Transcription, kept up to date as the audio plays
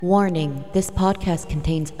Warning, this podcast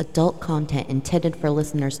contains adult content intended for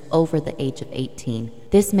listeners over the age of 18.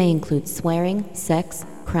 This may include swearing, sex,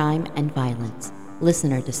 crime, and violence.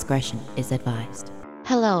 Listener discretion is advised.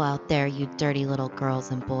 Hello out there, you dirty little girls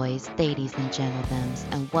and boys, ladies and gentlemen,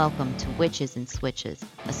 and welcome to Witches and Switches,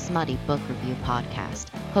 a smutty book review podcast,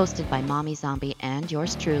 hosted by Mommy Zombie and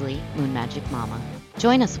yours truly, Moon Magic Mama.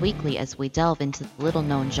 Join us weekly as we delve into the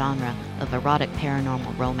little-known genre of erotic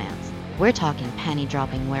paranormal romance. We're talking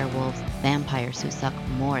panty-dropping werewolves, vampires who suck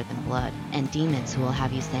more than blood, and demons who will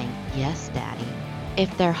have you saying, "Yes, Daddy."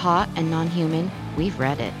 If they're hot and non-human, we've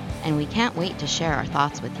read it, and we can't wait to share our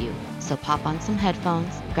thoughts with you. So pop on some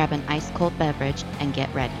headphones, grab an ice-cold beverage, and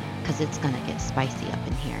get ready, because it's gonna get spicy up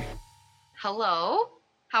in here. Hello,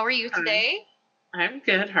 how are you today? I'm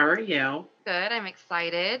good. How are you? Good, I'm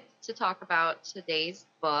excited to talk about today's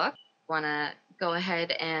book. Wanna go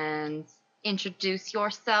ahead and introduce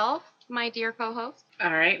yourself, my dear co-host?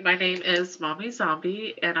 All right. My name is Mommy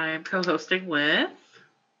Zombie, and I am co-hosting with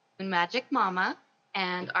Magic Mama.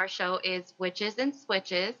 And our show is Witches and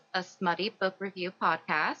Switches, a smutty book review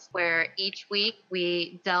podcast, where each week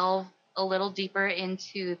we delve a little deeper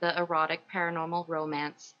into the erotic paranormal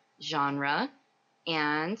romance genre.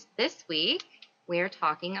 And this week we're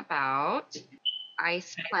talking about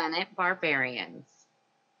Planet Barbarians.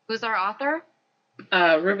 Who's our author?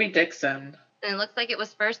 Ruby Dixon. And it looks like it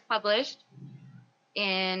was first published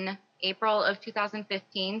in April of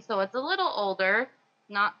 2015, so it's a little older,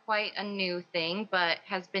 not quite a new thing, but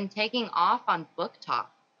has been taking off on Book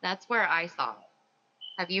Talk. That's where I saw it.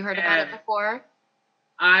 Have you heard about it before?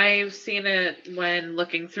 I've seen it when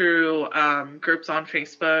looking through groups on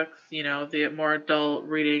Facebook, the more adult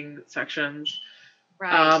reading sections.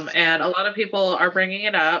 Right. And a lot of people are bringing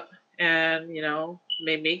it up and,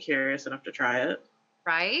 made me curious enough to try it.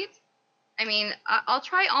 Right? I mean, I'll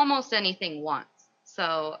try almost anything once.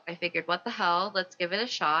 So I figured, what the hell, let's give it a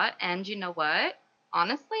shot. And you know what?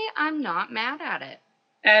 Honestly, I'm not mad at it.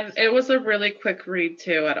 And it was a really quick read,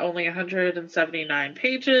 too, at only 179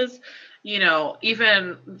 pages.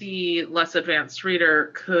 Even the less advanced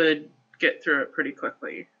reader could get through it pretty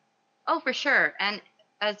quickly. Oh, for sure. And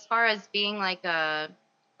as far as being like a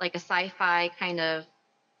sci-fi kind of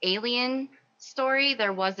alien story,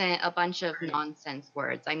 there wasn't a bunch of nonsense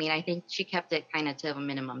words. I mean, I think she kept it kind of to a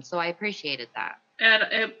minimum, so I appreciated that. And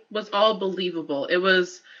it was all believable. It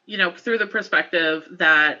was, through the perspective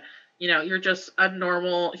that, you're just a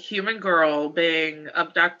normal human girl being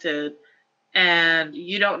abducted and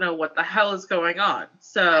you don't know what the hell is going on.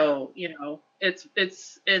 So,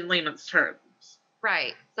 it's in layman's terms.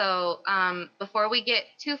 Right. So before we get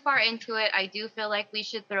too far into it, I do feel like we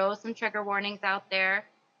should throw some trigger warnings out there.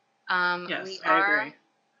 Yes, we I are agree.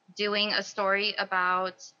 doing a story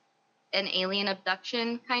about an alien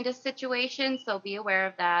abduction kind of situation, so be aware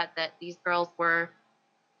of that these girls were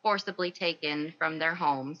forcibly taken from their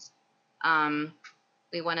homes.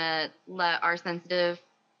 We want to let our sensitive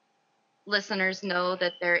listeners know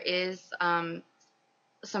that there is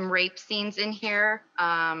some rape scenes in here.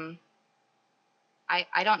 I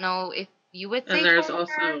don't know if you would say. And there's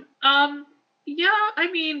also,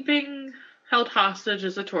 being held hostage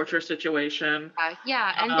is a torture situation.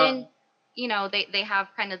 And then, they have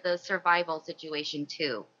kind of the survival situation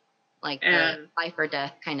too, like the life or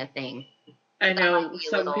death kind of thing. I know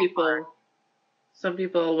some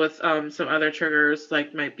people with some other triggers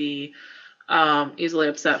might be easily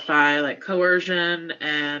upset by coercion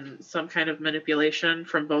and some kind of manipulation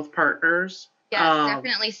from both partners. Yes,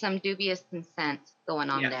 definitely some dubious consent going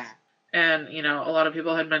on there. And, a lot of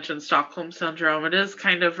people had mentioned Stockholm Syndrome. It is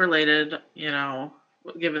kind of related,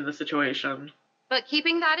 given the situation. But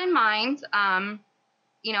keeping that in mind,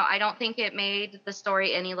 I don't think it made the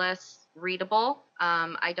story any less readable.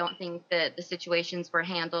 I don't think that the situations were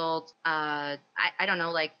handled, I don't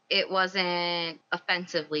know, it wasn't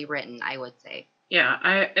offensively written, I would say.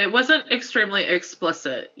 Yeah, it wasn't extremely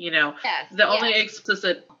explicit, Yes, the only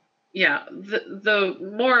explicit... Yeah, the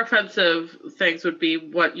more offensive things would be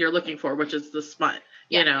what you're looking for, which is the smut.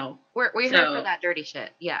 We're here for that dirty shit.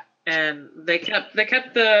 Yeah. And they kept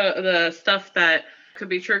the stuff that could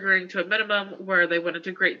be triggering to a minimum, where they went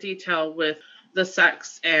into great detail with the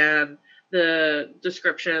sex and the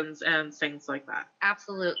descriptions and things like that.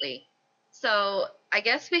 Absolutely. So I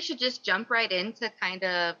guess we should just jump right into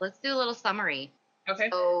let's do a little summary. Okay.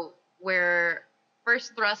 So we're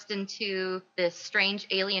first thrust into this strange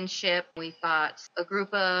alien ship. We've got a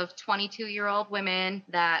group of 22-year-old women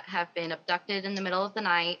that have been abducted in the middle of the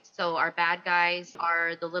night. So our bad guys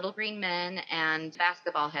are the little green men and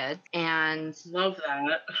basketball heads. And love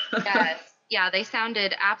that. Yes. Yeah, they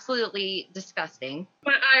sounded absolutely disgusting.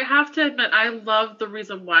 But I have to admit, I love the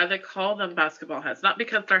reason why they call them basketball heads. Not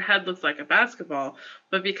because their head looks like a basketball,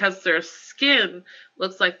 but because their skin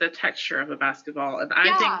looks like the texture of a basketball. And I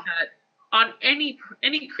think Yeah. that on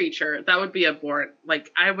any creature, that would be abhorrent.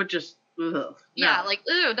 Like, I would just, ugh, Yeah, no. like,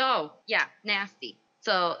 ooh, no. Yeah, nasty.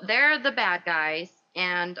 So they're the bad guys,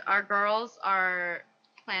 and our girls are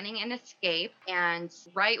planning an escape. And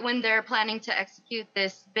right when they're planning to execute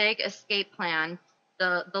this big escape plan,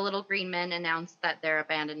 the little green men announce that they're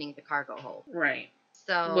abandoning the cargo hold. Right.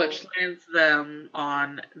 So Which lands them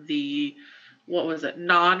on the, what was it,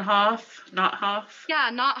 non-Hoth? Not Hoth? yeah,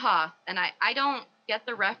 not Hoth. And I don't get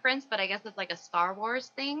the reference, but I guess it's like a Star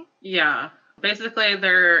Wars thing. Yeah. Basically,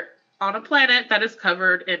 they're on a planet that is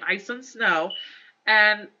covered in ice and snow,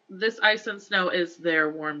 and this ice and snow is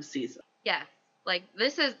their warm season. Yes. Like,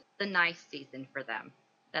 this is the nice season for them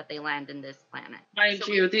that they land in this planet. Mind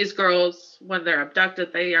you, these girls, when they're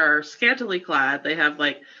abducted, they are scantily clad. They have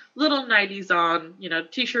like little nighties on,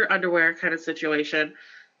 t-shirt, underwear kind of situation.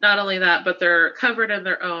 Not only that, but they're covered in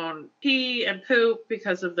their own pee and poop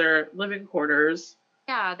because of their living quarters.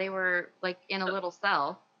 Yeah, they were like in a little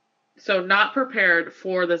cell. So not prepared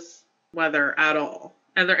for this weather at all.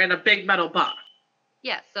 And they're in a big metal box.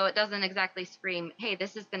 Yeah, so it doesn't exactly scream, hey,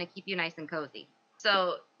 this is going to keep you nice and cozy.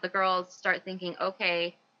 So the girls start thinking,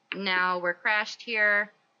 okay, now we're crashed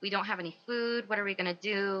here. We don't have any food. What are we going to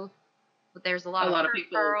do? There's a lot of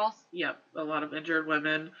people, girls. Yep, a lot of injured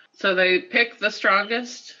women. So they pick the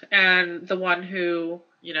strongest and the one who,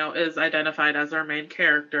 is identified as our main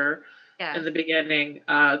character in the beginning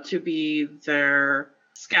to be their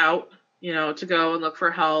scout, to go and look for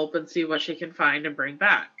help and see what she can find and bring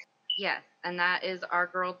back. Yes, and that is our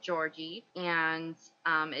girl Georgie. And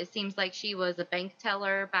it seems like she was a bank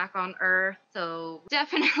teller back on Earth, so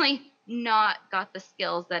definitely not got the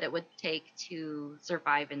skills that it would take to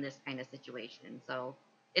survive in this kind of situation. So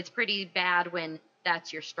it's pretty bad when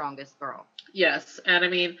that's your strongest girl. Yes, and I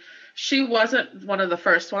mean, she wasn't one of the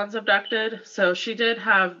first ones abducted, so she did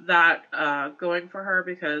have that going for her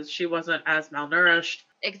because she wasn't as malnourished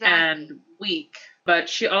and weak, but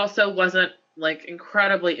she also wasn't like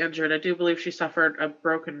incredibly injured. I do believe she suffered a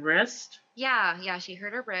broken wrist. Yeah, she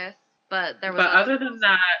hurt her wrist. But other than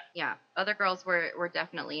that, yeah, other girls were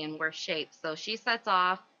definitely in worse shape. So she sets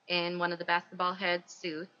off in one of the basketball head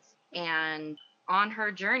suits, and on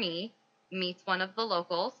her journey meets one of the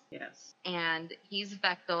locals. Yes. And he's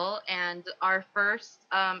Vectel. And our first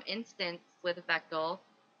instance with Vectel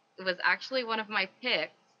was actually one of my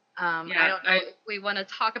picks. I don't know if we want to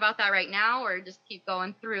talk about that right now or just keep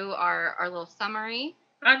going through our little summary.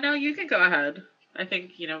 No, you can go ahead. I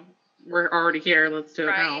think, we're already here. Let's do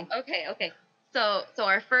it now. Okay. So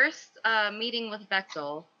our first meeting with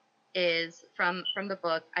Vectel is from the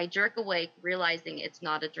book. I jerk awake, realizing it's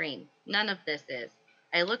not a dream. None of this is.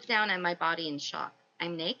 I look down at my body in shock.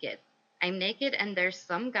 I'm naked, and there's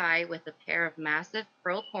some guy with a pair of massive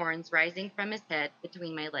curled horns rising from his head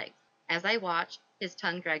between my legs. As I watch, his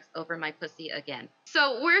tongue drags over my pussy again.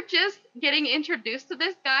 So we're just getting introduced to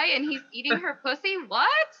this guy, and he's eating her pussy? What?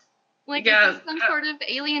 Like, is this some sort of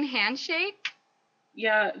alien handshake?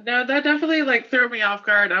 Yeah, no, that definitely, threw me off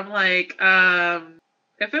guard. I'm like,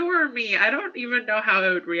 if it were me, I don't even know how I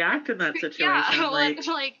would react in that situation. Yeah,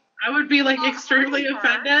 I would be, extremely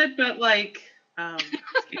offended, but,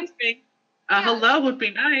 excuse me, hello would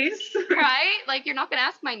be nice. Right? You're not going to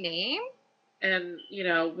ask my name? And,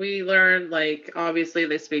 we learn, obviously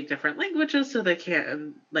they speak different languages, so they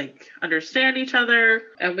can't, understand each other.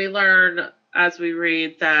 And we learn, as we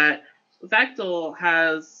read, that Vectel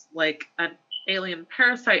has, an alien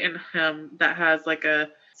parasite in him that has, a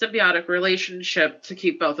symbiotic relationship to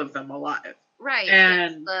keep both of them alive. Right.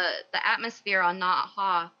 And yes, the atmosphere on Not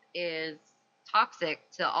Hoth is toxic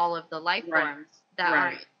to all of the life forms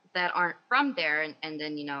that aren't from there. And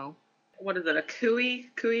then, what is it, a cooey?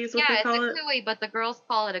 Cooey is what they call it? Yeah, it's a cooey, but the girls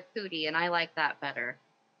call it a cootie, and I like that better.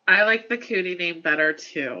 I like the cootie name better,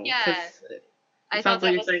 too. Yeah. It sounds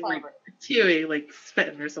like you're saying, Chewy,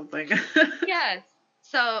 spitting or something. Yes.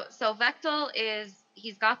 So Vectel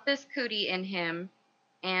he's got this cootie in him,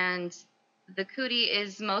 and the cootie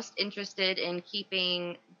is most interested in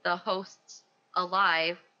keeping the hosts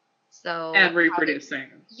alive. And reproducing.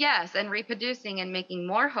 Yes, and reproducing and making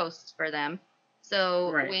more hosts for them.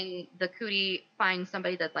 So when the cootie finds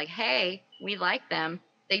somebody that's like, hey, we like them,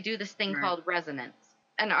 they do this thing called resonance.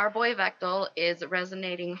 And our boy Vectel is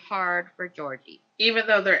resonating hard for Georgie. Even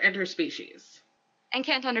though they're interspecies. And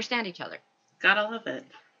can't understand each other. Gotta love it.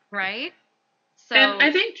 Right? So, and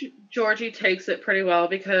I think Georgie takes it pretty well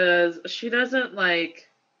because she doesn't,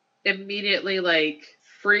 immediately,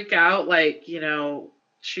 freak out, like,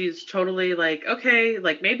 she's totally like, okay,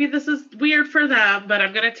 like maybe this is weird for them, but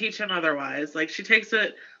I'm gonna teach him otherwise. Like she takes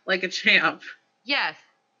it like a champ. Yes.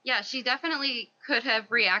 Yeah, she definitely could have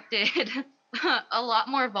reacted a lot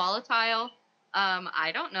more volatile.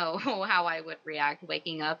 I don't know how I would react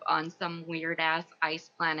waking up on some weird ass ice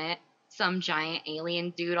planet, some giant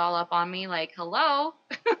alien dude all up on me, like, hello?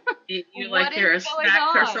 You What like you're a is going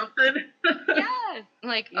snack or on? something. Yes.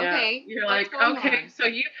 Like, Yeah. okay. You're what's like, going okay, on? so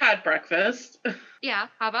you've had breakfast. Yeah,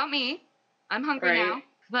 how about me? I'm hungry Right. now.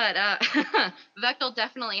 But Vectel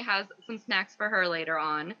definitely has some snacks for her later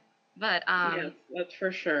on. But Yes, that's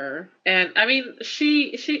for sure. And I mean,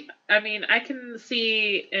 I can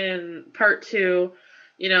see in part two,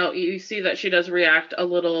 you see that she does react a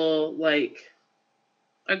little like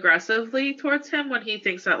aggressively towards him when he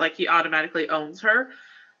thinks that like he automatically owns her.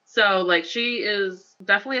 So like she is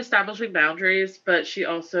definitely establishing boundaries, but she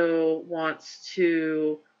also wants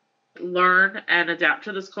to learn and adapt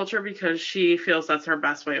to this culture because she feels that's her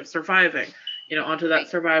best way of surviving. Onto that Right.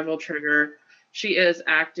 survival trigger, she is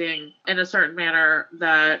acting in a certain manner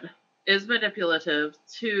that is manipulative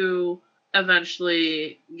to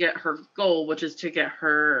eventually get her goal, which is to get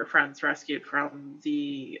her friends rescued from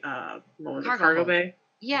the cargo bay.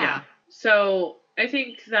 Yeah. So I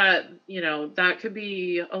think that, that could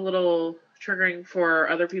be a little triggering for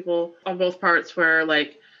other people on both parts where,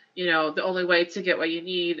 like, the only way to get what you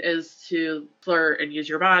need is to flirt and use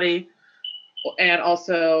your body. And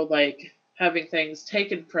also, like, having things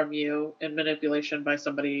taken from you in manipulation by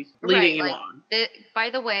somebody leading you on. By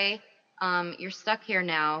the way, you're stuck here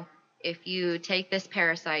now. If you take this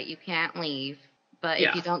parasite, you can't leave. But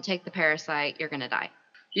if you don't take the parasite, you're going to die.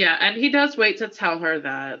 Yeah, and he does wait to tell her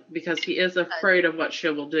that because he is afraid of what she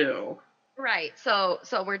will do. Right. So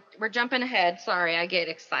we're jumping ahead. Sorry, I get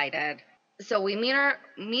excited. So we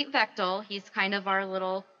meet Vectel. He's kind of our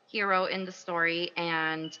little hero in the story,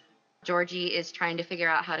 and Georgie is trying to figure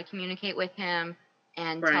out how to communicate with him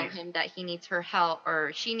and tell him that he needs her help,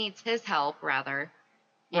 or she needs his help rather.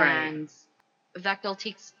 Right. And Vectel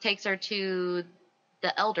takes her to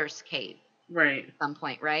the Elder's Cave. Right. At some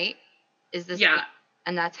point, right? Is this? Yeah.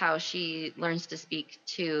 And that's how she learns to speak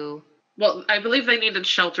to. Well, I believe they needed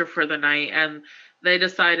shelter for the night, and they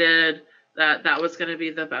decided that was going to be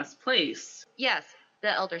the best place. Yes,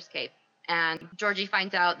 the Elder's Cave. And Georgie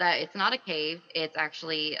finds out that it's not a cave, it's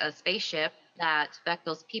actually a spaceship that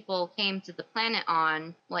Vectel's people came to the planet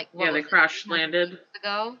on, like, they crash landed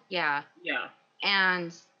ago. Yeah. Yeah.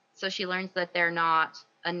 And so she learns that they're not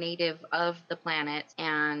a native of the planet,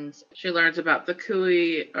 and she learns about the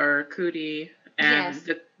cootie and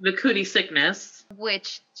the cootie sickness,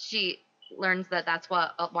 which she learns that's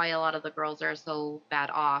why a lot of the girls are so bad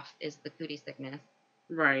off, is the cootie sickness.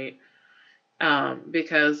 Right.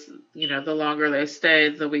 Because, the longer they stay,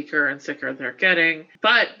 the weaker and sicker they're getting.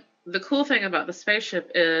 But the cool thing about the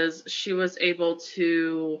spaceship is she was able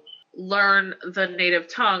to learn the native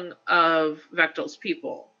tongue of Vectel's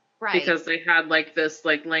people. Right. Because they had like this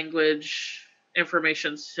like language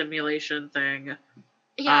information simulation thing.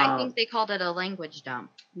 Yeah, I think they called it a language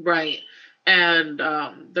dump. Right. And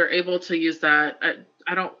they're able to use that.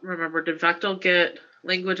 I don't remember, did Vectel get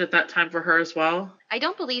language at that time for her as well? I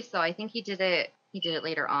don't believe so. I think he did it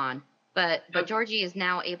later on. But Okay. Georgie is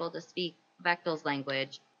now able to speak Vectel's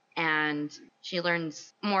language, and she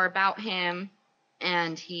learns more about him,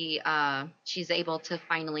 and she's able to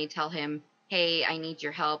finally tell him, hey, I need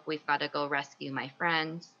your help. We've got to go rescue my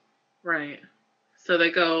friends. Right. So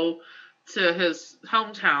they go to his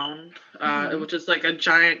hometown, which is like a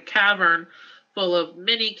giant cavern full of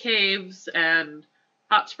mini caves and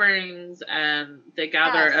hot springs, and they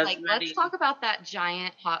gather as many. Let's talk about that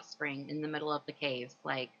giant hot spring in the middle of the caves.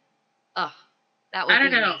 Like, that would be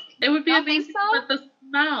amazing. Know. It would be amazing, but the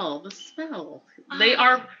smell.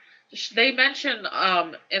 They mention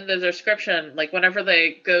in the description, like whenever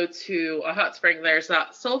they go to a hot spring, there's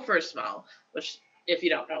that sulfur smell, which, if you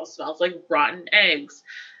don't know, smells like rotten eggs.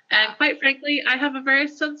 And quite frankly, I have a very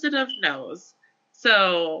sensitive nose.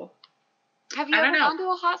 So, have you ever gone to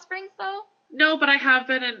a hot spring though? No, but I have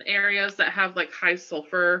been in areas that have like high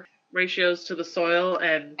sulfur ratios to the soil,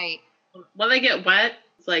 and when they get wet,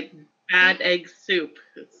 it's like bad egg soup.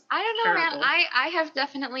 I don't know, terrible. Man. I have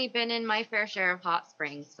definitely been in my fair share of hot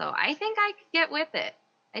springs, so I think I could get with it.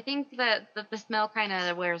 I think that the smell kind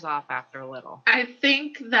of wears off after a little. I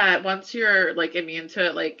think that once you're like immune to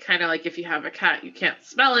it, like kind of like if you have a cat, you can't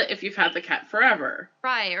smell it if you've had the cat forever.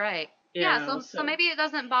 Right. Yeah, so maybe it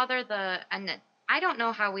doesn't bother and I don't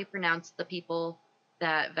know how we pronounce the people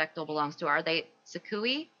that Vectel belongs to. Are they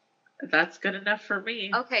Sakui? That's good enough for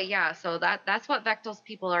me. Okay, yeah, so that's what Vectel's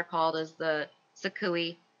people are called, is the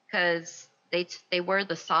Sakui because they were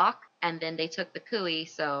the sock and then they took the Kui,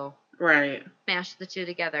 so Right. smashed the two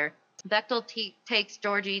together. Bechtel takes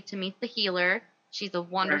Georgie to meet the healer. She's a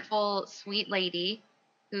wonderful, sweet lady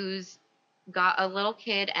who's got a little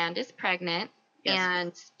kid and is pregnant. Yes.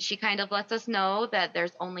 And she kind of lets us know that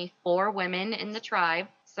there's only 4 women in the tribe.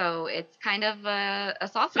 So it's kind of a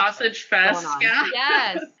sausage fest. going on. Yeah.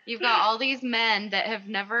 Yes. You've got all these men that have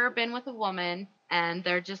never been with a woman and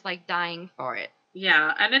they're just like dying for it.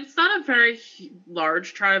 Yeah, and it's not a very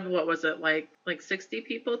large tribe. What was it, like 60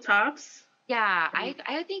 people tops? Yeah,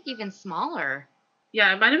 I think even smaller.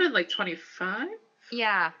 Yeah, it might have been like 25.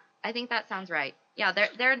 Yeah, I think that sounds right. Yeah,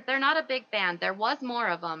 they're not a big band. There was more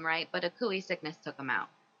of them, right? But a Kui sickness took them out.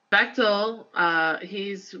 Bechtel,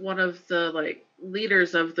 he's one of the like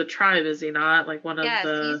leaders of the tribe, is he not? Like one of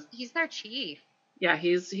the. He's their chief. Yeah,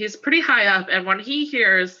 he's pretty high up, and when he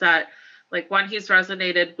hears that, like when he's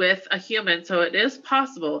resonated with a human, so it is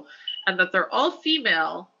possible, and that they're all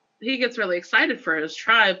female, he gets really excited for his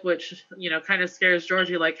tribe, which, kind of scares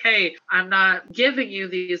Georgie, like, hey, I'm not giving you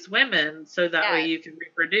these women so that way you can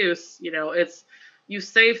reproduce. It's you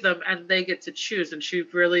save them and they get to choose. And she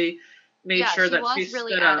really made sure that she was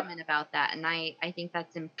really stood adamant up. about that. And I think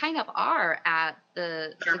that's kind of at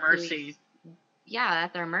their mercy. Yeah,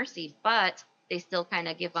 at their mercy. But they still kind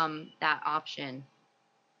of give them that option.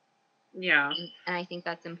 Yeah. And I think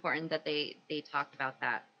that's important that they talked about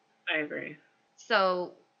that. I agree.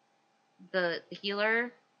 So the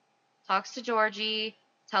healer talks to Georgie,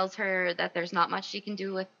 tells her that there's not much she can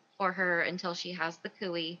do for her until she has the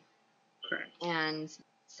Kui. Correct. And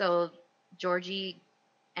so Georgie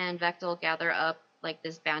and Bechtel gather up like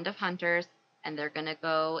this band of hunters, and they're going to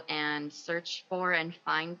go and search for and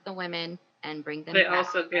find the women and bring them back. They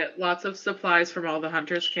also get lots of supplies from all the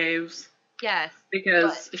hunters' caves. Yes.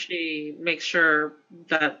 Because she makes sure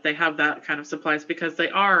that they have that kind of supplies because they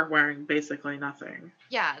are wearing basically nothing.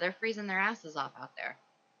 Yeah, they're freezing their asses off out there.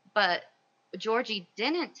 But Georgie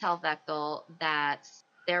didn't tell Bechtel that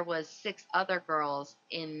there was 6 other girls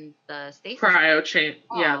in the stasis.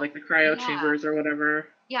 Yeah, like the cryo chambers or whatever.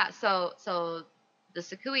 Yeah, so the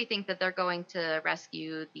Sakui think that they're going to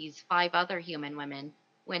rescue these 5 other human women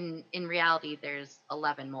when in reality there's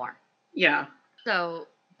 11 more. Yeah. So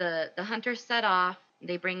the hunters set off.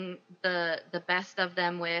 They bring the best of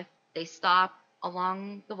them with. They stop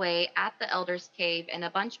along the way at the Elder's Cave, and a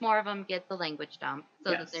bunch more of them get the language dump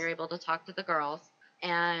so that they're able to talk to the girls.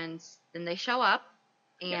 And then they show up,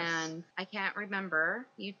 and I can't remember.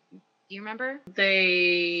 Do you remember?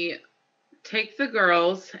 They take the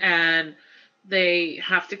girls, and they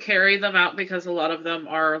have to carry them out because a lot of them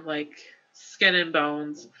are like skin and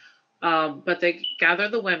bones. But they gather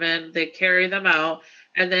the women, they carry them out,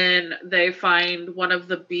 and then they find one of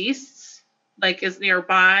the beasts, like, is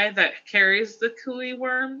nearby that carries the Kui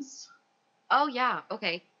worms. Oh, yeah.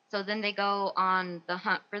 Okay. So then they go on the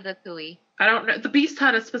hunt for the Kui. I don't know. The beast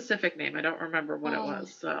had a specific name. I don't remember what it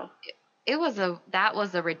was, so. That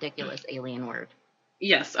was a ridiculous alien word.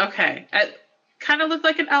 Yes, okay. It kind of looked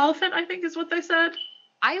like an elephant, I think is what they said.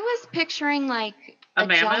 I was picturing like a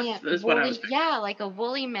mammoth giant is what I was picturing. Yeah, like a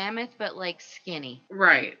woolly mammoth, but like skinny.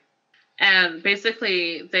 Right. And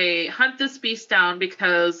basically, they hunt this beast down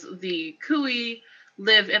because the Kui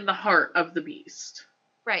live in the heart of the beast.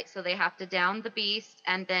 Right, so they have to down the beast,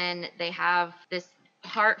 and then they have this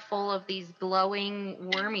heart full of these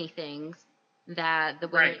glowing, wormy things that the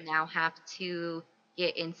women now have to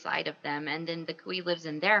get inside of them, and then the Kui lives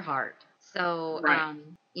in their heart. So,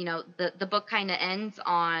 the book kind of ends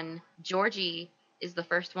on Georgie is the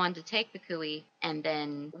first one to take the Kui, and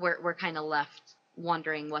then we're kind of left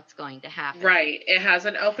wondering what's going to happen. Right. It has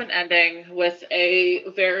an open ending with a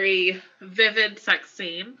very vivid sex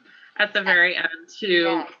scene at the very end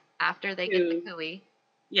too. After they get the Kui.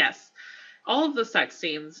 Yes. All of the sex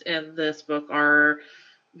scenes in this book are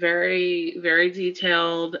very, very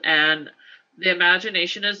detailed, and the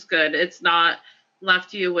imagination is good. It's not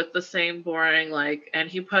left you with the same boring, like, and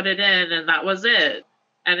he put it in and that was it.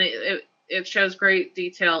 And it shows great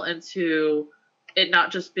detail into it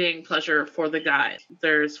not just being pleasure for the guy.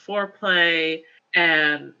 There's foreplay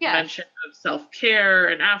and mention of self-care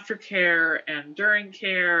and aftercare and during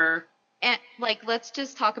care. And like, let's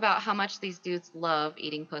just talk about how much these dudes love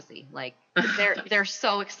eating pussy. Like, they're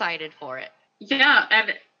so excited for it. Yeah,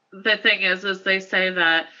 and the thing is they say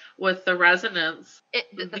that with the resonance,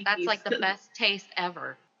 that's like the best taste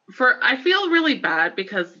ever. I feel really bad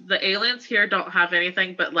because the aliens here don't have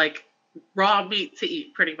anything but like raw meat to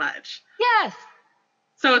eat, pretty much. Yes.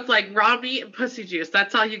 So it's like raw meat and pussy juice.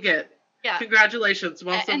 That's all you get. Yeah. Congratulations.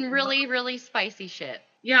 And really, really spicy shit.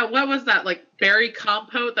 Yeah, what was that? Like berry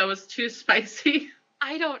compote that was too spicy?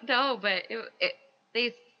 I don't know, but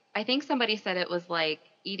they I think somebody said it was like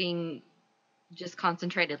eating just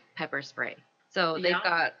concentrated pepper spray. So they've Yeah,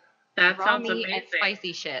 got that raw sounds meat and amazing.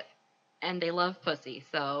 spicy shit, and they love pussy.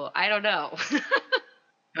 So I don't know.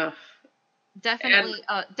 Ugh. And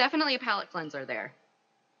Definitely a palate cleanser there.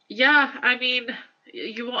 yeah, I mean,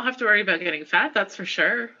 you won't have to worry about getting fat, that's for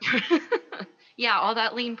sure. Yeah, all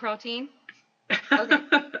that lean protein. Okay.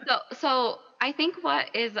 So I think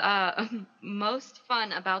what is most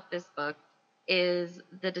fun about this book is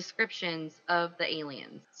the descriptions of the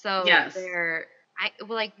aliens. So Yes,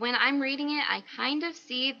 like when I'm reading it, I kind of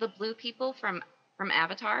see the blue people from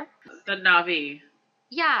Avatar. the Navi.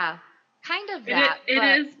 Yeah, kind of It that, it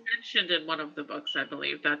but is mentioned in one of the books, I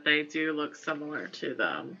believe, that they do look similar to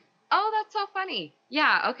them. oh, that's so funny.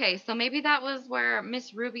 Yeah, okay. So maybe that was where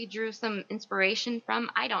Miss Ruby drew some inspiration from.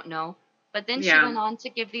 I don't know. But then she Yeah, went on to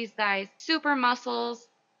give these guys super muscles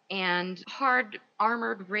and hard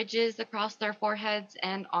armored ridges across their foreheads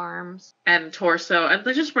and arms. and torso, and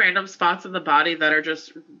there's just random spots in the body that are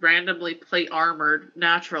just randomly plate armored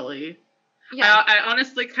naturally. Yes. I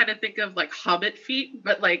honestly kind of think of like Hobbit feet,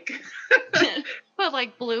 but like, But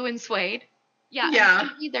like blue and suede. Yeah, and yeah,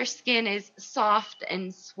 apparently their skin is soft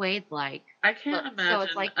and suede like. I can't So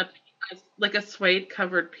it's imagine like like a suede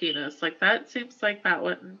covered penis. Like that seems like that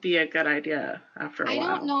wouldn't be a good idea after a I don't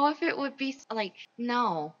while. know if it would be like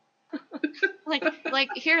no. Like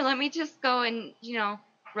here, let me just go and,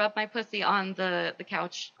 rub my pussy on the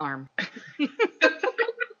couch arm.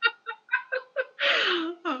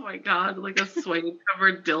 Oh my god, like a suede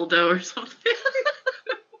covered dildo or something.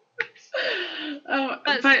 Oh,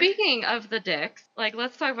 But but speaking of the dicks, like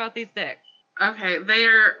let's talk about these dicks. okay,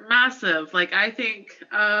 they're massive. Like I think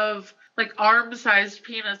of like arm-sized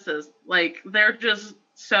penises. Like they're just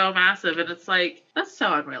so massive, and it's like that's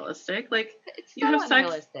so unrealistic. Like It's you have so sex.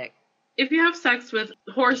 unrealistic. If you have sex with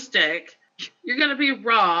horse dick, you're gonna be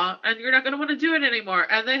raw, and you're not gonna want to do it anymore.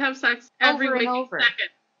 And they have sex every Over and waking over. second.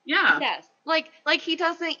 Yeah. Yes. Like he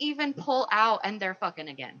doesn't even pull out and they're fucking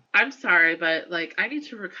again. I'm sorry, but like I need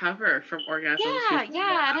to recover from orgasms Yeah, before that yeah,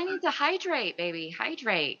 and I happens. need to hydrate, baby.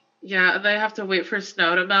 Hydrate. Yeah, and they have to wait for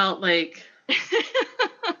snow to melt. Like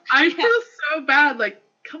I Yeah. feel so bad. Like,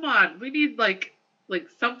 come on, we need like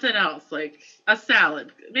something else, like a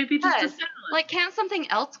salad, maybe just a Yes. salad. Like can't something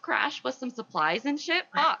else crash with some supplies and shit?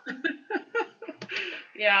 Fuck.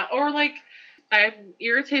 Yeah, or like I'm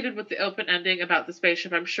irritated with the open ending about the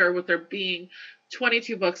spaceship. I'm sure with there being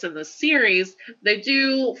 22 books in the series, they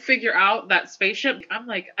do figure out that spaceship. I'm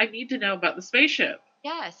like, I need to know about the spaceship.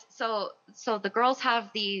 Yes. So the girls have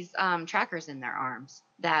these trackers in their arms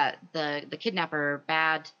that the kidnapper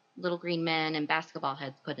bad little green men and basketball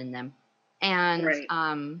heads put in them. And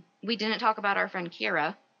Right. we didn't talk about our friend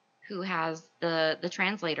Kira, who has the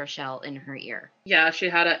translator shell in her ear. Yeah, she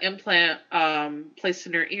had an implant placed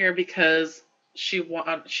in her ear because she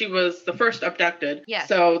was the first abducted. Yes.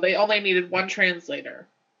 So they only needed one translator.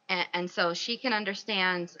 And so she can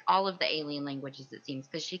understand all of the alien languages, it seems,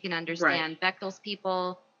 because she can understand Bechtel's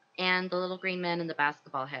people and the little green men and the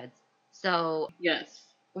basketball heads. So Yes.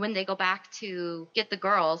 when they go back to get the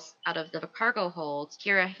girls out of the cargo hold,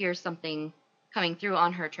 Kira hears something coming through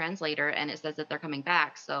on her translator, and it says that they're coming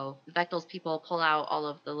back. So Bechtel's people pull out all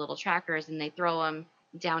of the little trackers, and they throw them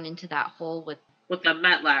down into that hole with the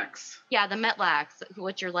Metlax. Yeah, the Metlax,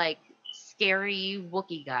 which are like scary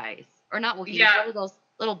Wookiee guys. Or not Wookiees, Yeah. what are those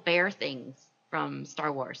little bear things from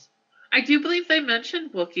Star Wars? I do believe they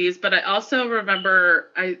mentioned Wookiees, but I also remember,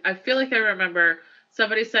 I feel like I remember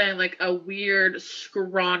somebody saying like a weird,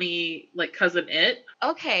 scrawny, like Cousin It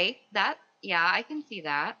Okay, yeah, I can see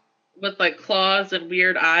that. with like claws and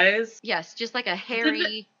weird eyes. Yes, just like a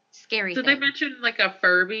hairy, scary Did thing. they mention like a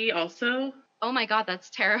Furby also? Oh my god, that's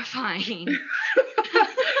terrifying.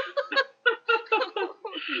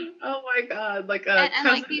 Oh my god, like a and Cousin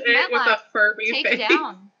like these It with a Furby take face.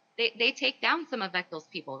 down. They take down some of Bechtel's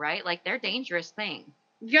people, right? Like they're dangerous things.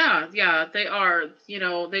 Yeah, they are. You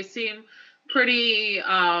know, they seem pretty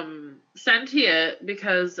sentient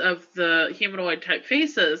because of the humanoid type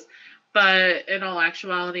faces, but in all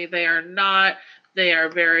actuality they are not. They are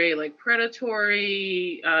very like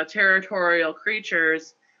predatory, territorial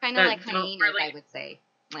creatures. Kind of that like don't hyenas, really- I would say.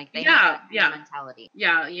 Like they Yeah, have that kind yeah. of mentality.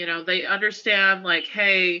 Yeah, you know, they understand like,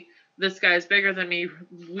 hey, this guy's bigger than me,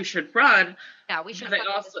 we should run. Yeah, we should They fuck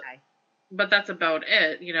with also- this guy. But that's about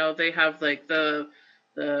it. You know, they have like the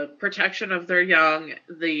protection of their young,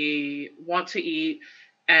 the want to eat,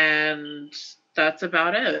 and that's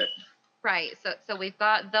about it. Right. So we've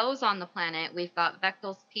got those on the planet. We've got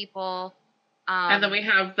Bechtel's people And then we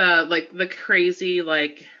have the crazy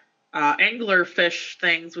anglerfish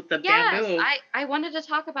things with the Yes, bamboo. I wanted to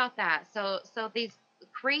talk about that. So these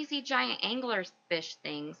crazy giant anglerfish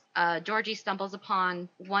things. Georgie stumbles upon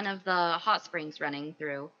one of the hot springs running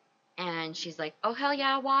through, and she's like, "Oh hell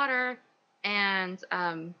yeah, water!" And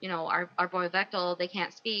our boy Vectel, they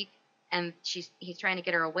can't speak, and he's trying to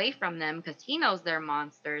get her away from them because he knows they're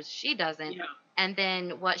monsters. She doesn't. Yeah. And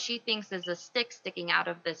then what she thinks is a stick sticking out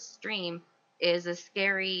of this stream is a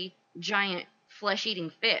scary giant flesh-eating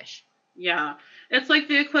fish. Yeah. It's like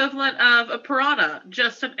the equivalent of a piranha,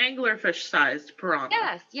 just an anglerfish-sized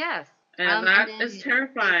piranha. Yes. And that is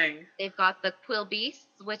terrifying. They've got the quill beasts,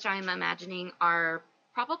 which I'm imagining are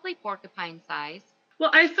probably porcupine-sized.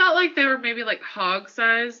 Well, I felt like they were maybe like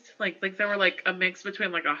hog-sized. Like they were like a mix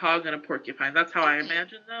between like a hog and a porcupine. That's how I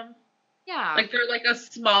imagined them. Yeah. Like they're like a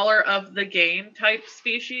smaller of the game type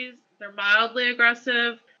species. They're mildly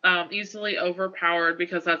aggressive, easily overpowered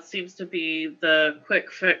because that seems to be the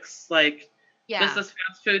quick fix. Like, this is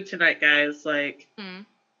fast food tonight, guys. Like,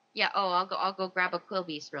 yeah. Oh, I'll go grab a quill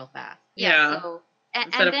beast real fast. Yeah. So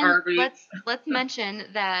instead of then Arby's. let's mention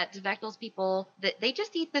that Vectel's people they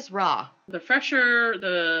just eat this raw. The fresher,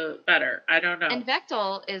 the better. I don't know. And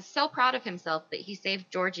Vectel is so proud of himself that he saved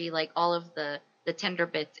Georgie like all of the tender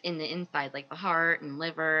bits in the inside, like the heart and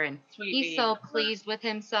liver, and he's so pleased with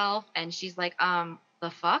himself. And she's like, the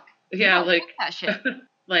fuck? Yeah, no, like that shit.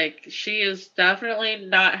 like she is definitely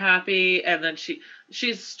not happy, and then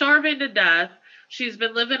she's starving to death. She's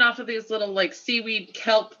been living off of these little like seaweed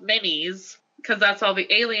kelp minis because that's all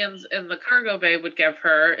the aliens in the cargo bay would give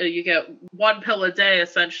her. You get 1 pill a day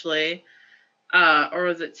essentially, or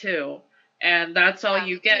was it 2? And that's all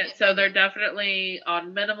you get. So they're definitely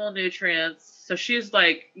on minimal nutrients. So she's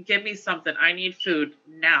like, give me something. I need food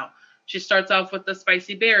now. She starts off with the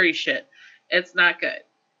spicy berry shit. It's not good.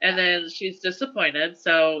 And then she's disappointed.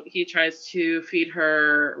 So he tries to feed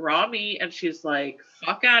her raw meat. And she's like,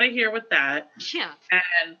 fuck out of here with that. Yeah.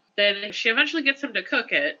 And then she eventually gets him to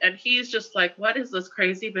cook it. And he's just like, what is this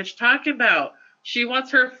crazy bitch talking about? She wants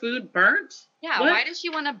her food burnt? Yeah, what? Why does she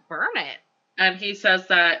want to burn it? And he says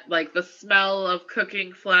that, like, the smell of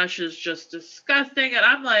cooking flesh is just disgusting. And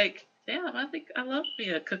I'm like, damn, I think I love me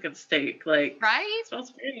a cooking steak. Like, right? It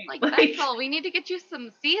smells great. Like, that's all. We need to get you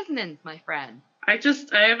some seasonings, my friend. I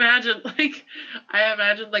imagine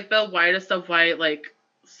the whitest of white, like,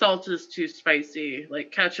 salt is too spicy.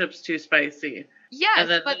 Like, ketchup's too spicy.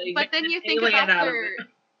 Yes, but then you think about their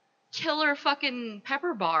killer fucking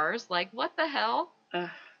pepper bars. Like, what the hell?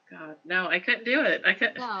 God, no, I couldn't do it. I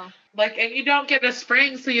couldn't. No. Like, and you don't get a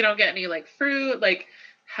spring, so you don't get any, like, fruit. Like,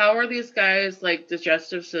 how are these guys, like,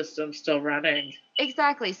 digestive systems still running?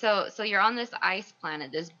 Exactly. So you're on this ice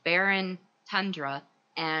planet, this barren tundra,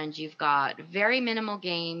 and you've got very minimal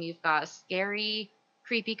game. You've got scary,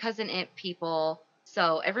 creepy cousin it people.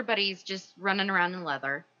 So everybody's just running around in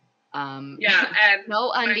leather. Yeah, and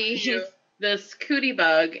no undies. This cootie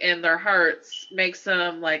bug in their hearts makes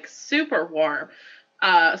them, like, super warm.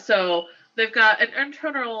 So they've got an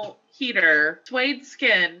internal heater, suede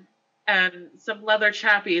skin, and some leather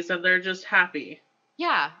chappies, and they're just happy.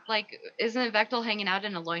 Yeah, like, isn't Vectel hanging out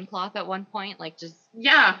in a loincloth at one point? Like, just...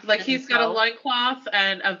 Yeah, like, he's got a loincloth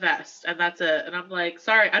and a vest, and that's it. And I'm like,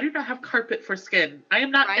 sorry, I do not have carpet for skin. I am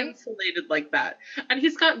not insulated like that. And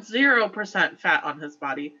he's got 0% fat on his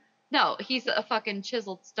body. No, he's a fucking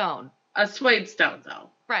chiseled stone. A suede stone, though.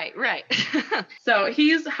 Right. So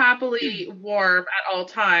he's happily warm at all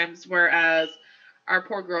times, whereas our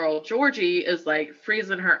poor girl Georgie is like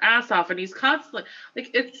freezing her ass off, and he's constantly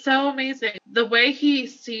like, it's so amazing the way he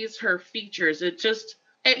sees her features.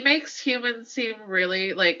 It makes humans seem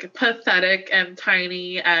really like pathetic and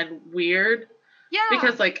tiny and weird. Yeah.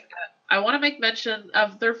 Because like I want to make mention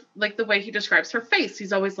of their like the way he describes her face.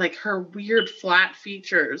 He's always like her weird flat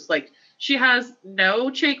features, like. She has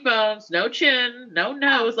no cheekbones, no chin, no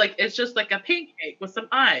nose. Like, it's just like a pancake with some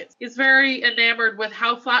eyes. He's very enamored with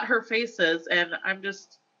how flat her face is, and I'm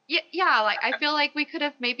just... Yeah, like, I feel like we could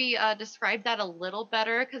have maybe described that a little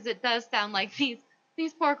better, because it does sound like these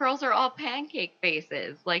poor girls are all pancake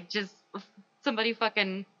faces. Like, just somebody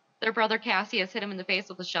fucking... Their brother Cassius hit him in the face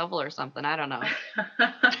with a shovel or something. I don't know.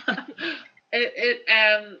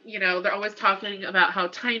 And, you know, they're always talking about how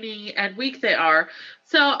tiny and weak they are.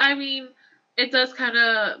 So, I mean, it does kind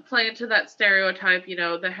of play into that stereotype, you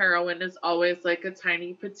know, the heroine is always like a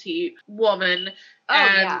tiny, petite woman. Oh,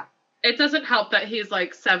 and yeah. It doesn't help that he's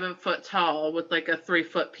like 7 foot tall with like a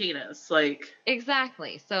 3-foot penis. Like,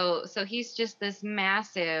 exactly. So he's just this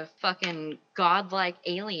massive fucking godlike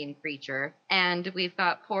alien creature. And we've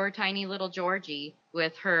got poor tiny little Georgie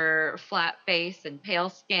with her flat face and pale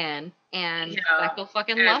skin, and Yeah. Bechdel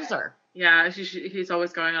fucking And loves her. yeah, he's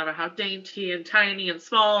always going on about how dainty and tiny and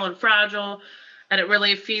small and fragile. And it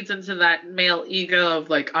really feeds into that male ego of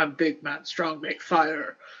like, I'm big man, strong, make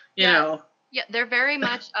fire. You Yes. know? Yeah, they're very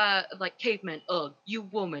much like cavemen. Ugh, you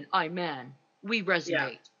woman, I man. We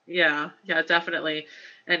resonate. Yeah, definitely.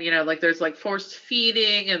 And like there's like forced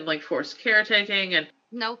feeding and like forced caretaking and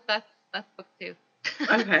Nope, that's book 2.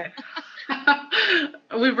 okay.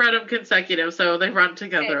 We've read them consecutive, so they run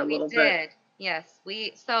together a We little bit. did. Yes,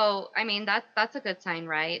 so I mean that's a good sign,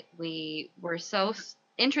 right? We were so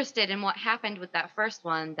interested in what happened with that first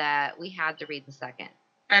one that we had to read the second.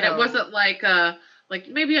 And it wasn't like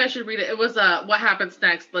maybe I should read it. It was what happens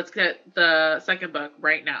next? Let's get the second book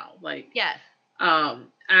right now. Like yes.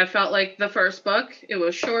 I felt like the first book, it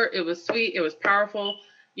was short, it was sweet, it was powerful.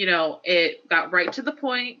 It got right to the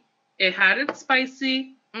point. It had it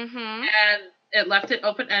spicy, and it left it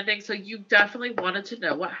open ending, so you definitely wanted to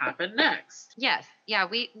know what happened next. Yes, yeah,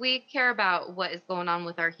 we care about what is going on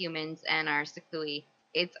with our humans and our Sakui.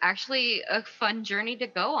 It's actually a fun journey to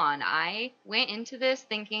go on. I went into this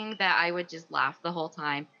thinking that I would just laugh the whole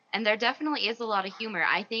time. And there definitely is a lot of humor.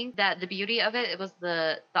 I think that the beauty of it was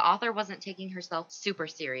the author wasn't taking herself super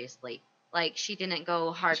seriously. Like, she didn't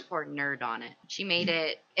go hardcore nerd on it. She made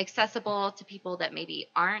it accessible to people that maybe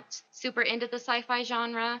aren't super into the sci-fi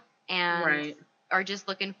genre and are just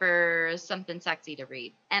looking for something sexy to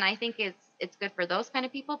read. And I think it's good for those kind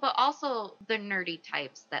of people, but also the nerdy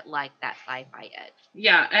types that like that sci-fi edge.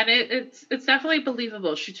 Yeah, and it's definitely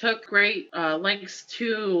believable. She took great lengths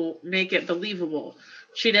to make it believable.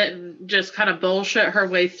 She didn't just kind of bullshit her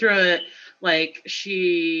way through it. Like,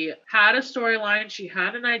 she had a storyline, she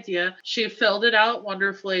had an idea, she filled it out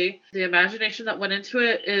wonderfully. The imagination that went into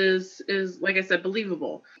it is like I said,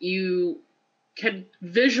 believable. You can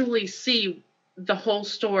visually see the whole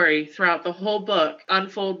story throughout the whole book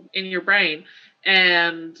unfold in your brain.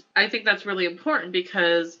 And I think that's really important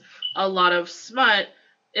because a lot of smut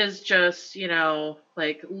is just,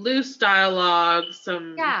 like loose dialogue,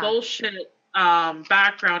 some bullshit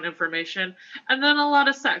background information, and then a lot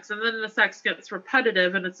of sex. And then the sex gets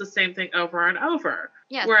repetitive and it's the same thing over and over.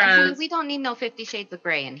 Yes, whereas we don't need no 50 Shades of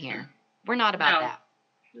Grey in here. We're not about that.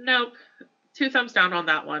 Nope. 2 thumbs down on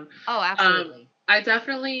that one. Oh, absolutely.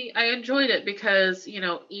 I enjoyed it because,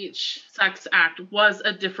 each sex act was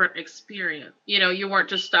a different experience. You weren't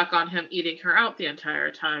just stuck on him eating her out the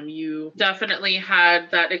entire time. You definitely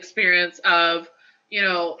had that experience of,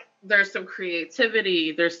 there's some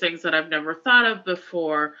creativity. There's things that I've never thought of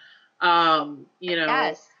before.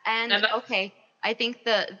 Yes. And okay. I think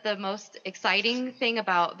the most exciting thing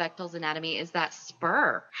about Bechdel's anatomy is that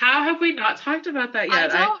spur. How have we not talked about that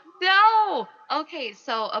yet? I don't know. Okay,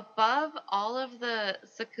 so above all of the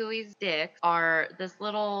Sakui's dicks are this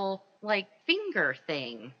little like finger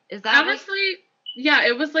thing. Is that honestly? Yeah,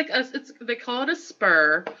 it was like they call it a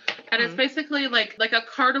spur, and it's basically like a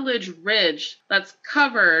cartilage ridge that's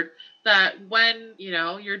covered that when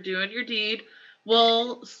you're doing your deed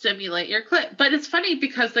will stimulate your clit. But it's funny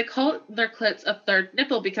because they call their clits a third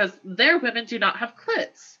nipple because their women do not have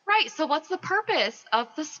clits. Right. So what's the purpose of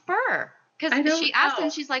the spur? Because she asked him,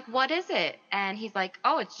 she's like, what is it? And he's like,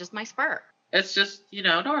 oh, it's just my spur. It's just,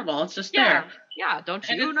 normal. It's just there. Yeah. Don't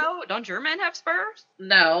you know? Don't your men have spurs?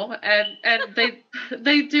 No. And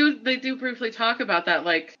they do briefly talk about that,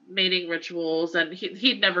 like mating rituals, and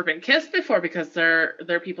he'd never been kissed before because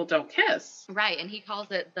their people don't kiss. Right, and he calls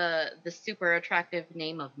it the super attractive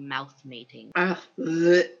name of mouth mating.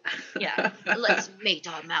 Yeah. Let's mate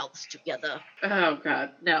our mouths together. Oh God,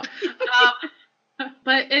 no.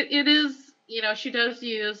 But it is. She does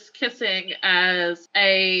use kissing as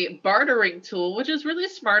a bartering tool, which is really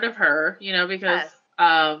smart of her, because,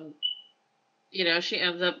 she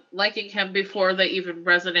ends up liking him before they even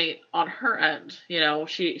resonate on her end.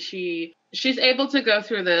 She's able to go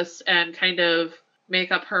through this and kind of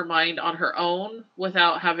make up her mind on her own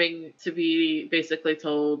without having to be basically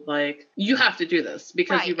told, like, you have to do this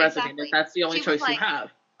because you resonated. Exactly. That's the only choice you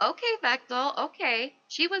have. Okay, Bechdel, okay.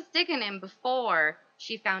 She was digging him before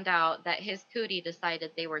she found out that his cootie decided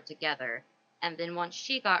they were together. And then once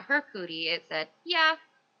she got her cootie, it said, yeah,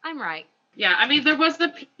 I'm right. Yeah, I mean, there was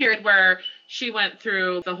the period where she went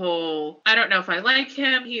through the whole, I don't know if I like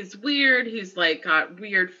him, he's weird, he's like got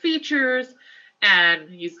weird features, and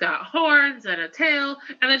he's got horns and a tail,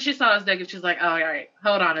 and then she saw his dick and she's like, oh, all right,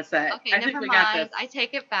 hold on a sec. Okay, never mind, I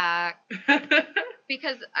take it back.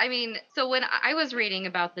 Because, I mean, so when I was reading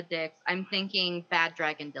about the dicks, I'm thinking Bad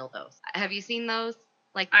Dragon dildos. Have you seen those?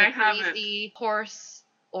 Like the crazy horse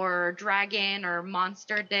or dragon or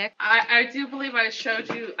monster dick. I do believe I showed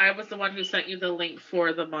you, I was the one who sent you the link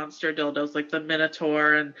for the monster dildos, like the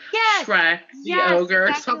Minotaur and Yes! Shrek, the Yes, ogre, or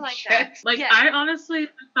exactly some like shit. that. Like, Yes. I honestly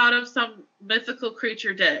thought of some mythical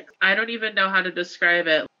creature dick. I don't even know how to describe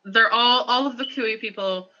it. They're all of the Kui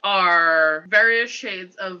people are various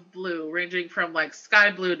shades of blue, ranging from like sky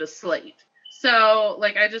blue to slate. So,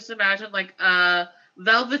 like, I just imagine like a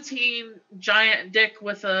velveteen giant dick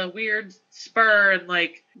with a weird spur and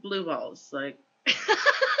like blue balls. Like,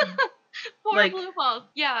 Poor like- blue balls.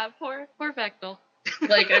 Yeah, poor Vectel.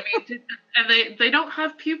 like, I mean, and they don't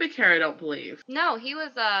have pubic hair, I don't believe. No, he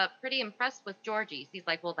was pretty impressed with Georgie's. He's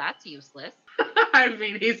like, well, that's useless. I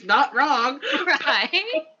mean, he's not wrong. Right?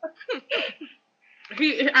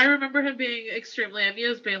 I remember him being extremely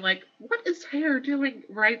amused, being like, what is hair doing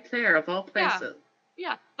right there, of all places?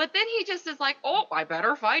 Yeah. But then he just is like, oh, I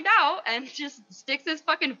better find out, and just sticks his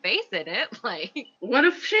fucking face in it. Like, What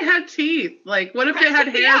if she had teeth? Like, what if it had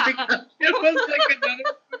hair Yeah. because it was like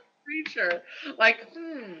another creature? Like,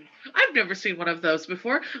 I've never seen one of those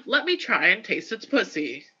before. Let me try and taste its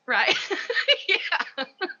pussy. right? Yeah.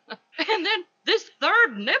 And then this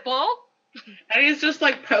third nipple. And he's just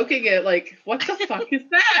like poking it, like, what the fuck is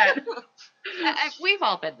that? We've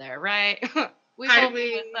all been there, right? We've I all been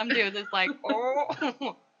mean- with some dude that's like,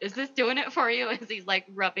 oh, is this doing it for you? As he's like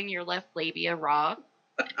rubbing your left labia raw.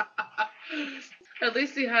 At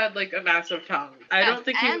least he had like a massive tongue. I don't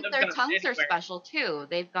think he And would have their gone tongues are anywhere. special too.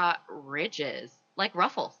 They've got ridges, like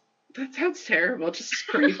ruffles. That sounds terrible. Just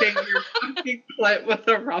scraping your fucking clit with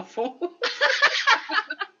a ruffle.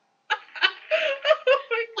 Oh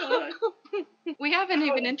my god. We haven't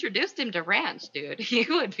even introduced him to ranch, dude. He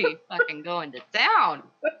would be fucking going to town.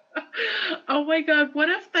 Oh my god. What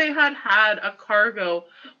if they had a cargo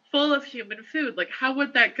full of human food? Like, how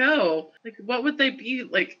would that go? Like, what would they be?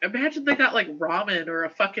 Like, imagine they got like ramen or a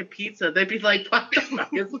fucking pizza. They'd be like, what the fuck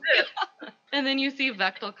is this? And then you see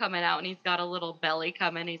Vectel coming out and he's got a little belly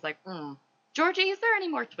coming. He's like, Georgie, is there any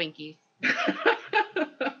more Twinkies?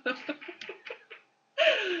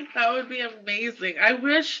 That would be amazing. I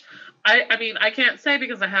wish, I mean, I can't say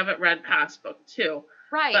because I haven't read past book 2.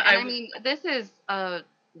 Right. But And I I mean, this is a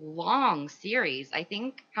long series. I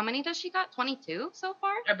think, how many does she got? 22 so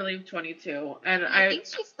far? I believe 22. And I think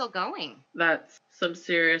she's still going. that's some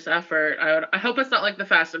serious effort. I hope it's not like the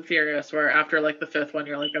Fast and Furious where after like the 5th one,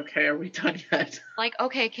 you're like, okay, are we done yet? Like,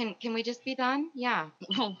 okay, can we just be done? Yeah.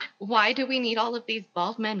 Well, why do we need all of these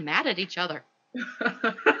bald men mad at each other?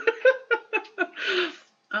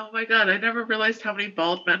 Oh my god, I never realized how many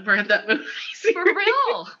bald men were in that movie. For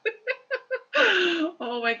real?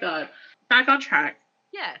 Oh my god. Back on track.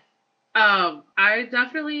 Yes. I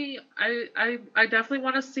definitely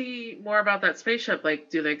want to see more about that spaceship. Like,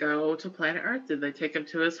 do they go to planet Earth? Did they take him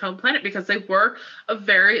to his home planet? Because they were a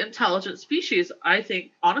very intelligent species. I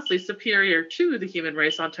think, honestly, superior to the human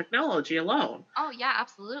race on technology alone. Oh yeah,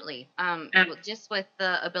 absolutely. And- Just with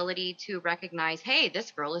the ability to recognize, hey,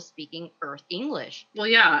 this girl is speaking Earth English. Well,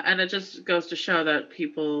 yeah, and it just goes to show that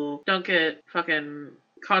people don't get fucking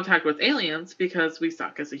contact with aliens because we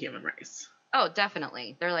suck as a human race. Oh,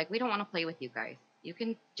 definitely. They're like, we don't want to play with you guys. You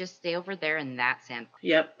can just stay over there in that sandbox.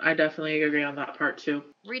 Yep, I definitely agree on that part too.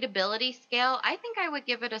 Readability scale, I think I would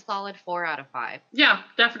give it a solid 4 out of 5. Yeah,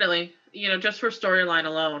 definitely. You know, just for storyline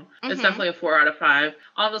alone, it's Mhm. definitely a 4 out of 5.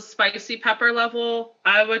 On the spicy pepper level,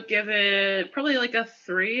 I would give it probably like a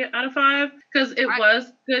 3 out of 5 because it Right.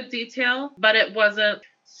 was good detail, but it wasn't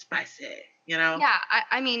spicy, you know? Yeah,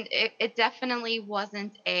 I mean, it definitely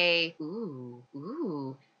wasn't a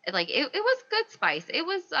ooh. Like it was good spice. It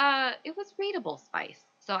was readable spice.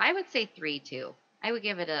 So I would say 3 too. I would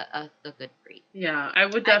give it a good 3. Yeah, I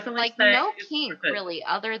would definitely like say no it's kink worth it. really,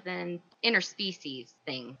 other than interspecies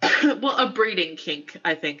thing. Well, a breeding kink,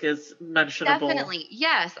 I think, is mentionable. Definitely,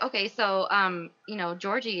 yes. Okay, so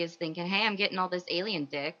Georgie is thinking, hey, I'm getting all this alien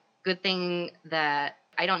dick. Good thing that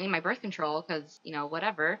I don't need my birth control because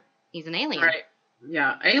whatever. He's an alien. Right.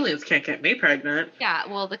 Yeah, aliens can't get me pregnant. Yeah.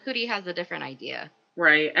 Well, the cootie has a different idea.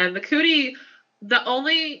 Right. And the cootie, the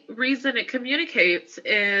only reason it communicates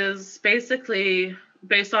is basically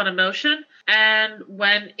based on emotion. And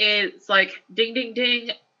when it's like ding, ding,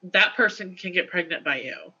 ding, that person can get pregnant by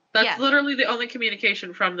you. That's Yes. literally the only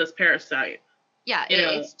communication from this parasite. Yeah, You know.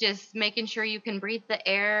 it's just making sure you can breathe the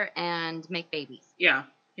air and make babies. Yeah.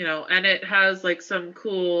 You know, and it has like some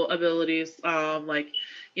cool abilities.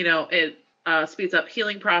 It speeds up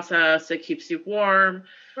healing process. It keeps you warm.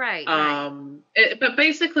 Right. But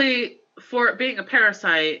basically, for it being a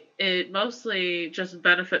parasite, it mostly just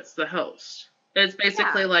benefits the host. It's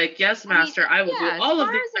basically Yeah. like, yes, master, I will do yeah, all as of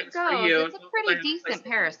far these as it things for goes, you. it's a pretty decent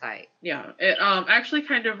parasite. Yeah, it actually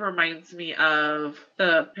kind of reminds me of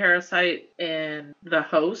the parasite in The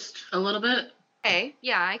Host a little bit, Okay,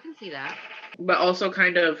 yeah, I can see that. but also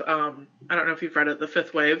kind of I don't know if you've read it, The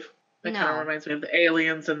Fifth Wave. It kind of No. reminds me of the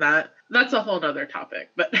aliens and that. That's a whole nother topic,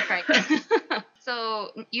 but Right.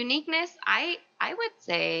 So uniqueness, I would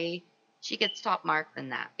say she gets top mark than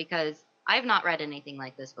that because I've not read anything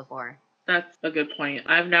like this before. That's a good point.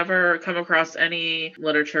 I've never come across any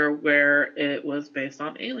literature where it was based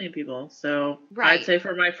on alien people. So Right. I'd say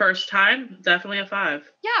for my first time, definitely a 5.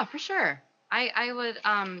 Yeah, for sure. I would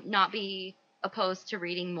not be opposed to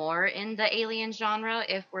reading more in the alien genre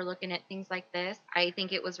if we're looking at things like this. I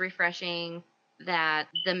think it was refreshing that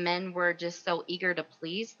the men were just so eager to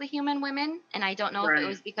please the human women, and I don't know if it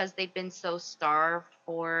was because they've been so starved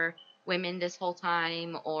for women this whole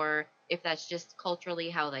time or if that's just culturally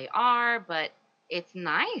how they are, but it's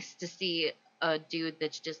nice to see a dude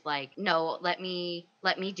that's just like, no, let me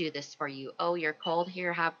do this for you. Oh, you're cold,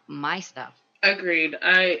 here, have my stuff. Agreed.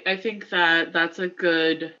 I think that that's a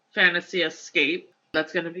good fantasy escape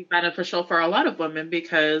that's going to be beneficial for a lot of women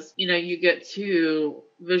because, you know, you get to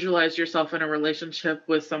visualize yourself in a relationship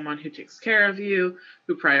with someone who takes care of you,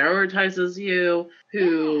 who prioritizes you,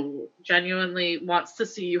 who genuinely wants to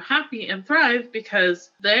see you happy and thrive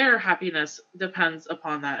because their happiness depends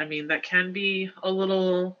upon that. I mean, that can be a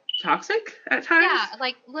little toxic at times. Yeah,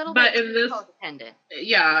 like little but bit in this codependent.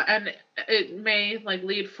 Yeah, and it may like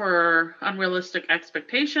lead for unrealistic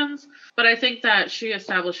expectations, but I think that she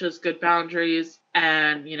establishes good boundaries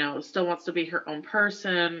and, you know, still wants to be her own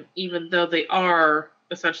person even though they are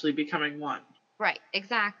essentially becoming one. Right,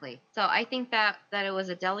 exactly. So I think that it was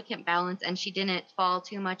a delicate balance and she didn't fall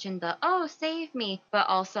too much in the, oh, save me, but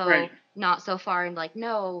also not so far in like,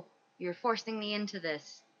 no, you're forcing me into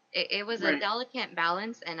this. It was a delicate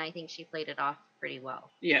balance, and I think she played it off pretty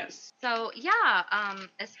well. Yes. So yeah,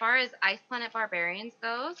 as far as Ice Planet Barbarians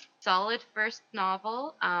goes, solid first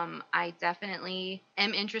novel. I definitely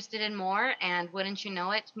am interested in more, and wouldn't you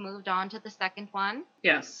know it, moved on to the second one.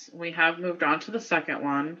 Yes, we have moved on to the second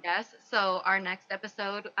one. Yes, so our next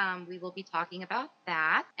episode, we will be talking about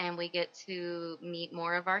that, and we get to meet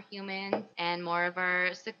more of our humans and more of our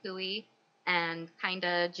Sakui, and kind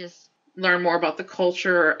of just learn more about the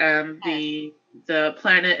culture and the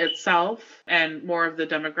planet itself and more of the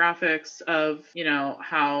demographics of, you know,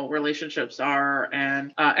 how relationships are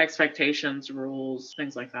and expectations, rules,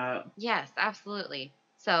 things like that. Yes, absolutely.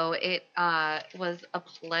 So it was a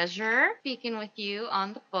pleasure speaking with you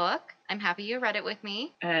on the book. I'm happy you read it with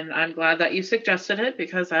me. And I'm glad that you suggested it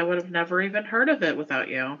because I would have never even heard of it without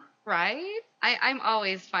you. Right? I'm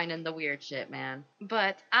always finding the weird shit, man.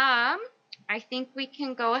 But I think we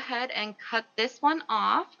can go ahead and cut this one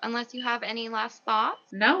off unless you have any last thoughts.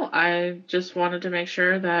 No, I just wanted to make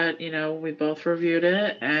sure that, you know, we both reviewed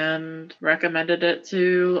it and recommended it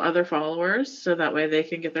to other followers so that way they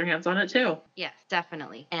can get their hands on it too. Yes,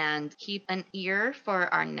 definitely. And keep an ear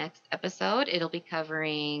for our next episode. It'll be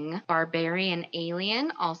covering Barbarian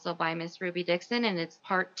Alien, also by Miss Ruby Dixon, and it's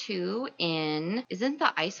part 2 in, isn't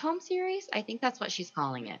the Ice Home series? I think that's what she's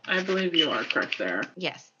calling it. I believe you are correct there.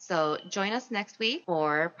 Yes. So join us next week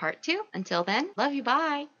for part 2. Until then, love you.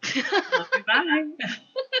 Bye. Love you. Bye.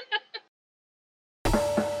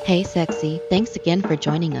 Hey Sexy, thanks again for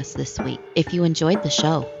joining us this week. If you enjoyed the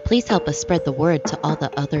show, please help us spread the word to all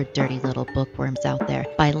the other dirty little bookworms out there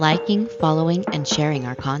by liking, following, and sharing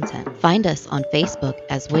our content. Find us on Facebook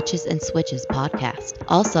as Witches and Switches Podcast.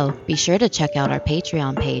 Also, be sure to check out our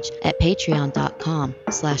Patreon page at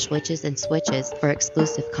patreon.com/witchesandswitches for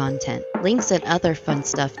exclusive content. Links and other fun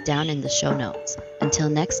stuff down in the show notes. Until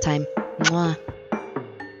next time, mwah.